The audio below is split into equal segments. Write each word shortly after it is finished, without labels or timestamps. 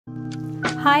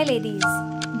Hi ladies,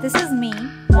 this is me,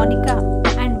 Monica,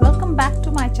 and welcome back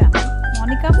to my channel,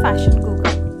 Monica Fashion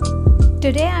Google.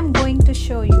 Today I am going to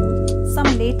show you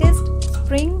some latest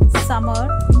Spring-Summer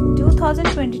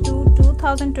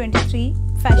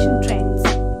 2022-2023 fashion trends.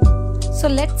 So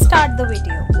let's start the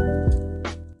video.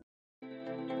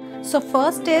 So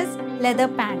first is leather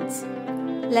pants.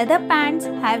 Leather pants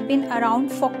have been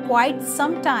around for quite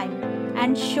some time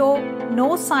and show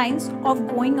no signs of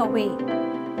going away.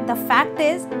 The fact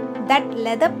is that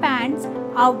leather pants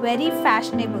are very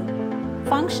fashionable,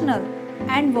 functional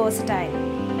and versatile.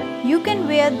 You can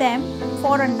wear them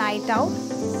for a night out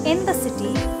in the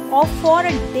city or for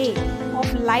a day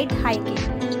of light hiking.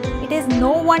 It is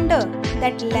no wonder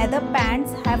that leather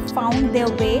pants have found their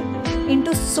way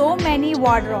into so many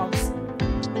wardrobes.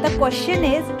 The question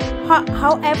is,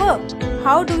 however,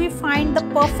 how do we find the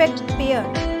perfect pair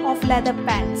of leather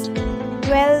pants?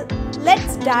 Well,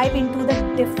 let's dive into the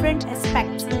different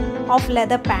aspects of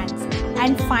leather pants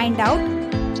and find out.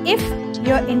 If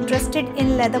you're interested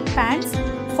in leather pants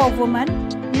for women,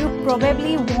 you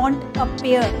probably want a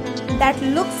pair that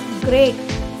looks great,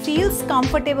 feels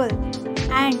comfortable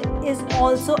and is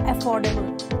also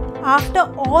affordable.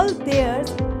 After all, there's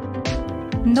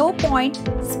no point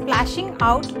splashing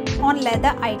out on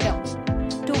leather items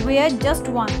to wear just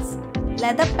once.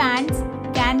 Leather pants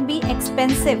can be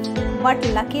expensive, but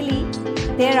luckily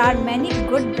there are many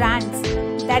good brands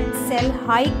that sell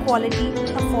high quality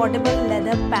affordable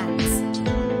leather pants.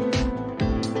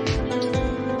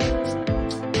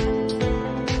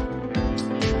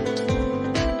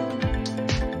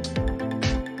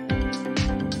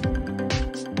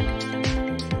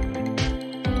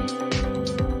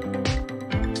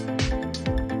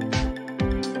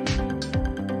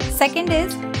 Second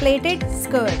is plaited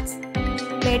skirts.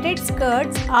 Plaited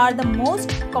skirts are the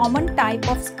most common type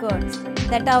of skirts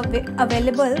that are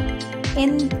available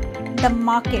in the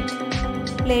market.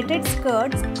 Plaited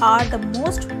skirts are the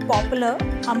most popular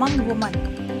among women.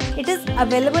 It is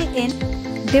available in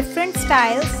different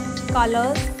styles,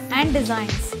 colors and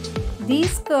designs.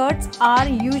 These skirts are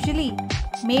usually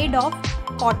made of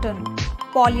cotton,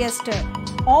 polyester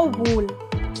or wool.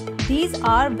 These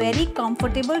are very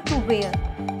comfortable to wear.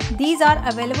 These are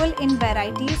available in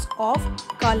varieties of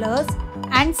colors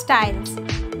and styles.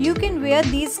 You can wear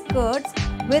these skirts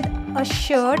with a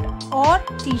shirt or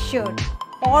t-shirt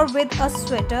or with a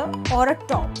sweater or a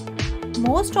top.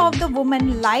 Most of the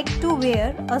women like to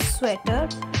wear a sweater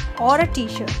or a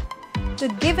t-shirt to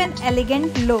give an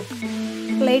elegant look.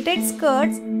 Plaited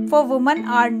skirts for women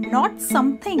are not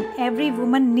something every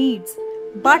woman needs,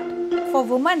 but for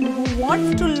women who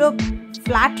want to look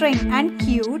flattering and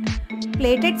cute,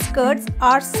 plaited skirts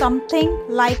are something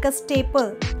like a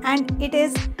staple, and it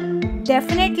is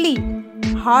definitely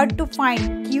hard to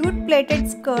find cute plaited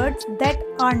skirts that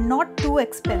are not too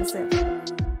expensive.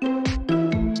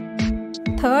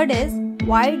 Third is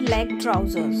wide leg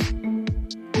trousers.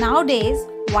 Nowadays,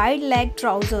 wide leg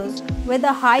trousers with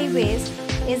a high waist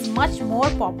is much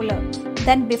more popular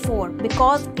than before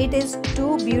because it is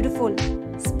too beautiful,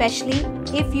 especially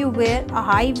if you wear a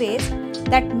high waist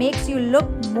that makes you look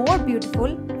more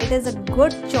beautiful. It is a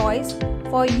good choice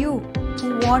for you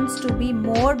who wants to be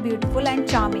more beautiful and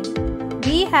charming.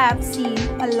 We have seen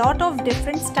a lot of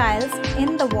different styles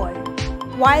in the world.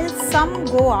 While some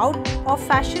go out of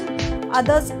fashion,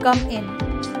 others come in.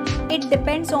 It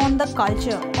depends on the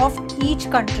culture of each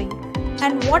country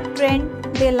and what trend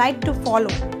they like to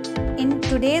follow. In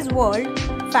today's world,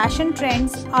 fashion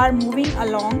trends are moving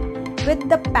along with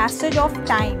the passage of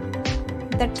time.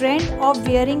 The trend of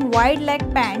wearing wide leg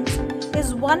pants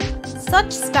is one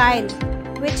such style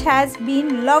which has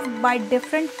been loved by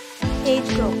different age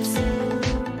groups.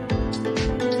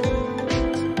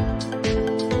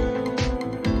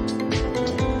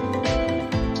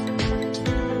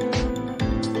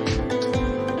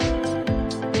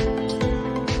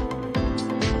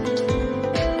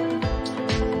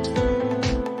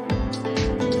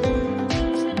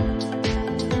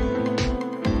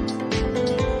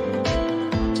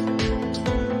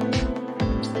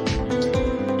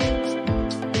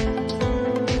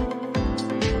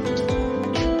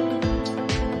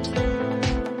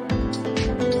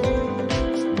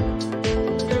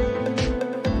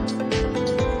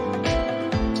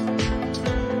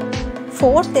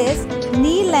 Fourth is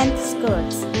knee-length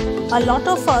skirts. A lot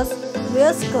of us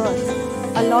wear skirts.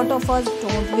 A lot of us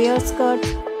don't wear skirts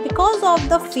because of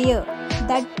the fear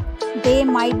that they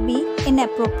might be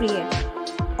inappropriate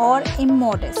or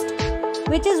immodest,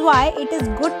 which is why it is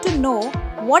good to know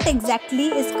what exactly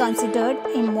is considered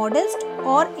immodest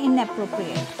or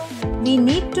inappropriate. We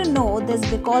need to know this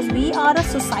because we are a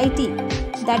society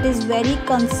that is very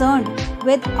concerned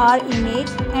with our image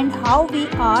and how we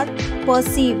are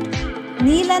perceived.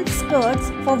 Knee-length skirts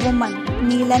for women,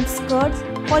 knee-length skirts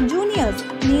for juniors,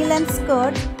 knee-length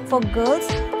skirts for girls,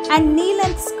 and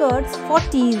knee-length skirts for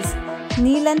teens.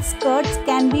 Knee-length skirts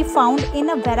can be found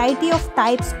in a variety of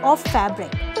types of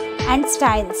fabric and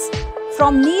styles.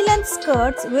 From knee-length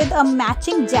skirts with a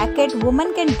matching jacket,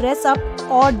 women can dress up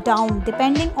or down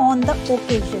depending on the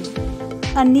occasion.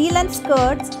 A knee-length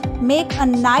skirts make a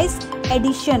nice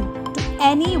addition to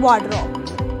any wardrobe.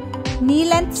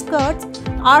 Knee-length skirts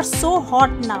are so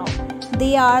hot now.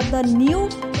 They are the new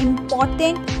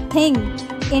important thing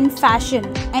in fashion,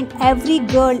 and every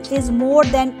girl is more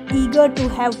than eager to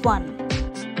have one.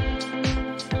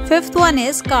 Fifth one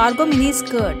is cargo mini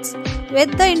skirts.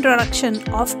 With the introduction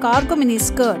of cargo mini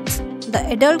skirts, the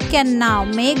adult can now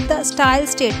make the style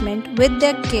statement with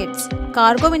their kids.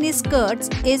 Cargo mini skirts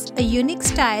is a unique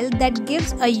style that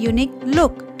gives a unique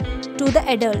look to the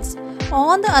adults.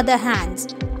 On the other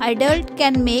hand, adult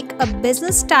can make a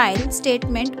business style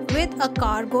statement with a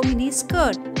cargo mini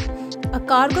skirt. A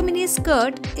cargo mini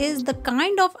skirt is the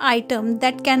kind of item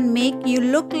that can make you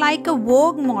look like a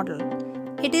Vogue model.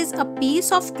 It is a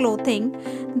piece of clothing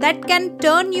that can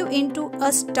turn you into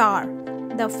a star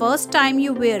the first time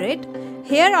you wear it.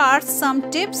 Here are some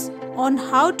tips on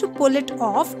how to pull it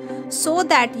off so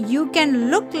that you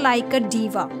can look like a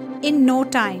diva in no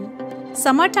time.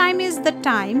 Summertime is the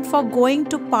time for going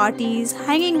to parties,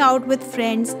 hanging out with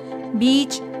friends,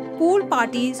 beach, pool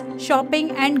parties,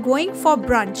 shopping, and going for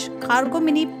brunch. Cargo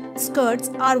mini skirts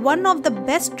are one of the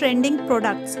best trending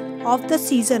products of the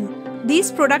season.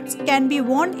 These products can be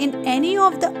worn in any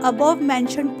of the above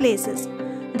mentioned places.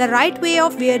 The right way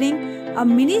of wearing a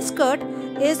mini skirt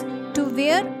is to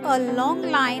wear a long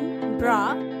line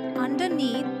bra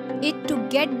underneath it to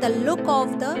get the look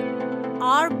of the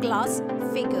hourglass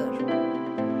figure.